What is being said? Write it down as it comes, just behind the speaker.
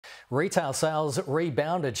Retail sales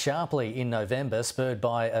rebounded sharply in November, spurred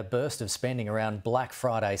by a burst of spending around Black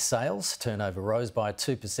Friday sales. Turnover rose by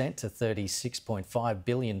 2% to $36.5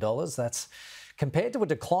 billion. That's compared to a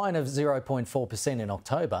decline of 0.4% in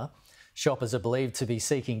October. Shoppers are believed to be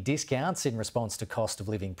seeking discounts in response to cost of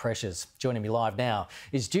living pressures. Joining me live now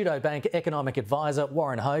is Judo Bank economic advisor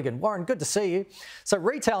Warren Hogan. Warren, good to see you. So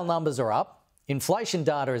retail numbers are up. Inflation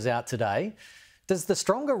data is out today. Does the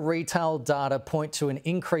stronger retail data point to an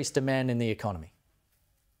increased demand in the economy?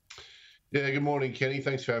 Yeah, good morning, Kenny.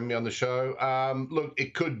 Thanks for having me on the show. Look,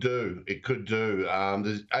 it could do. It could do.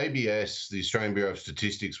 The ABS, the Australian Bureau of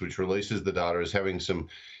Statistics, which releases the data, is having some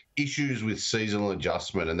issues with seasonal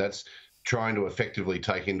adjustment, and that's trying to effectively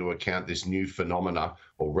take into account this new phenomena,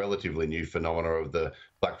 or relatively new phenomena, of the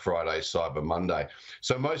Black Friday, Cyber Monday.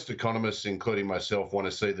 So most economists, including myself, want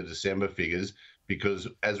to see the December figures because,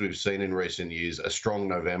 as we've seen in recent years, a strong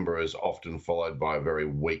November is often followed by a very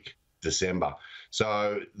weak December.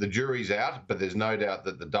 So the jury's out, but there's no doubt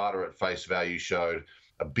that the data at face value showed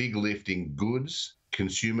a big lift in goods,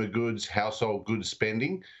 consumer goods, household goods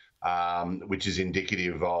spending, which is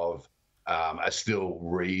indicative of a still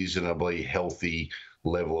reasonably healthy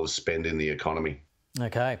level of spend in the economy.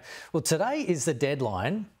 Okay. Well, today is the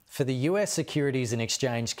deadline for the US Securities and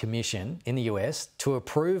Exchange Commission in the US to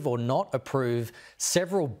approve or not approve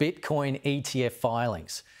several Bitcoin ETF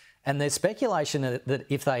filings. And there's speculation that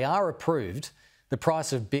if they are approved, the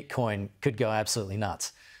price of Bitcoin could go absolutely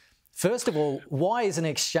nuts. First of all, why is an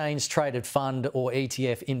exchange-traded fund or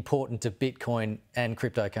ETF important to Bitcoin and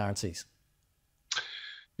cryptocurrencies?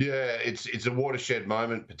 Yeah, it's a watershed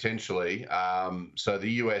moment potentially. So the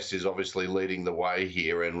US is obviously leading the way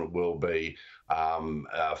here and will be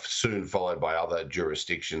soon followed by other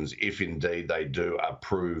jurisdictions if indeed they do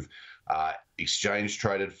approve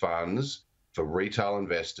exchange-traded funds for retail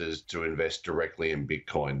investors to invest directly in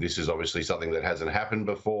Bitcoin. This is obviously something that hasn't happened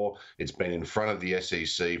before. It's been in front of the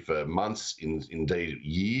SEC for months, indeed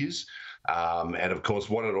years. And of course,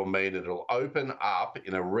 what it'll mean, it'll open up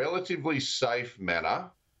in a relatively safe manner,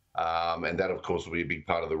 and that, of course, will be a big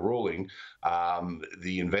part of the ruling,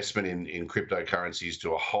 the investment in cryptocurrencies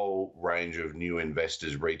to a whole range of new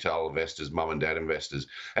investors, retail investors, mum and dad investors.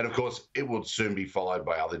 And of course, it will soon be followed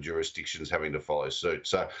by other jurisdictions having to follow suit.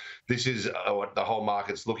 So this is what the whole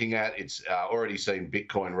market's looking at. It's already seen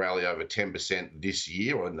Bitcoin rally over 10% this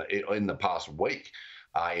year, or in the past week.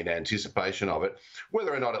 In anticipation of it.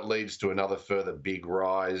 Whether or not it leads to another further big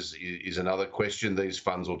rise is another question. These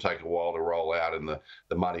funds will take a while to roll out and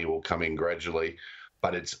the money will come in gradually.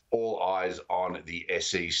 But it's all eyes on the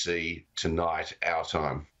SEC tonight, our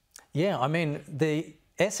time. Yeah, I mean, the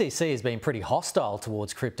SEC has been pretty hostile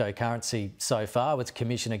towards cryptocurrency so far, with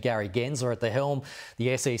Commissioner Gary Gensler at the helm.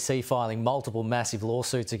 The SEC filing multiple massive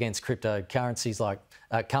lawsuits against cryptocurrencies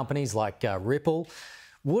like companies like Ripple.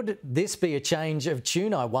 Would this be a change of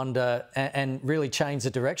tune, I wonder, and really change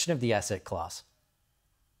the direction of the asset class?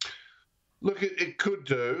 Look, it could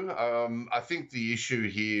do. I think the issue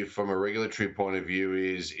here from a regulatory point of view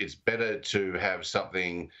is it's better to have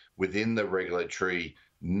something within the regulatory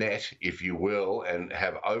net, if you will, and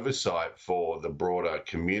have oversight for the broader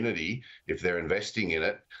community if they're investing in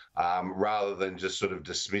it, rather than just sort of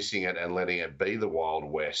dismissing it and letting it be the Wild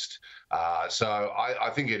West. So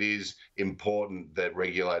I think it is important that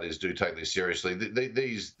regulators do take this seriously.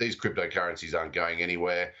 These cryptocurrencies aren't going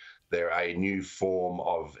anywhere. They're a new form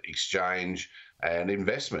of exchange and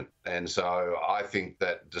investment. And so I think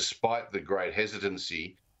that despite the great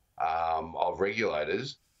hesitancy of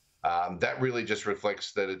regulators, that really just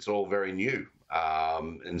reflects that it's all very new.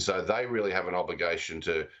 And so they really have an obligation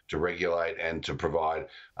to regulate and to provide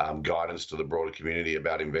guidance to the broader community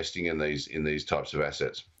about investing in these types of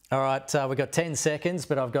assets. All right, we've got 10 seconds,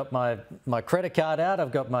 but I've got my credit card out.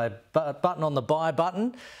 I've got my button on the buy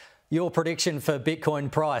button. Your prediction for Bitcoin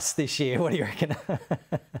price this year, what do you reckon?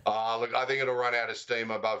 Look, I think it'll run out of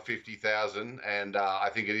steam above 50,000, and I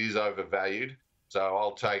think it is overvalued. So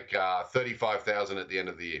I'll take 35,000 at the end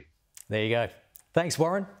of the year. There you go. Thanks,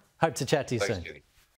 Warren. Hope to chat to you soon. Kenny.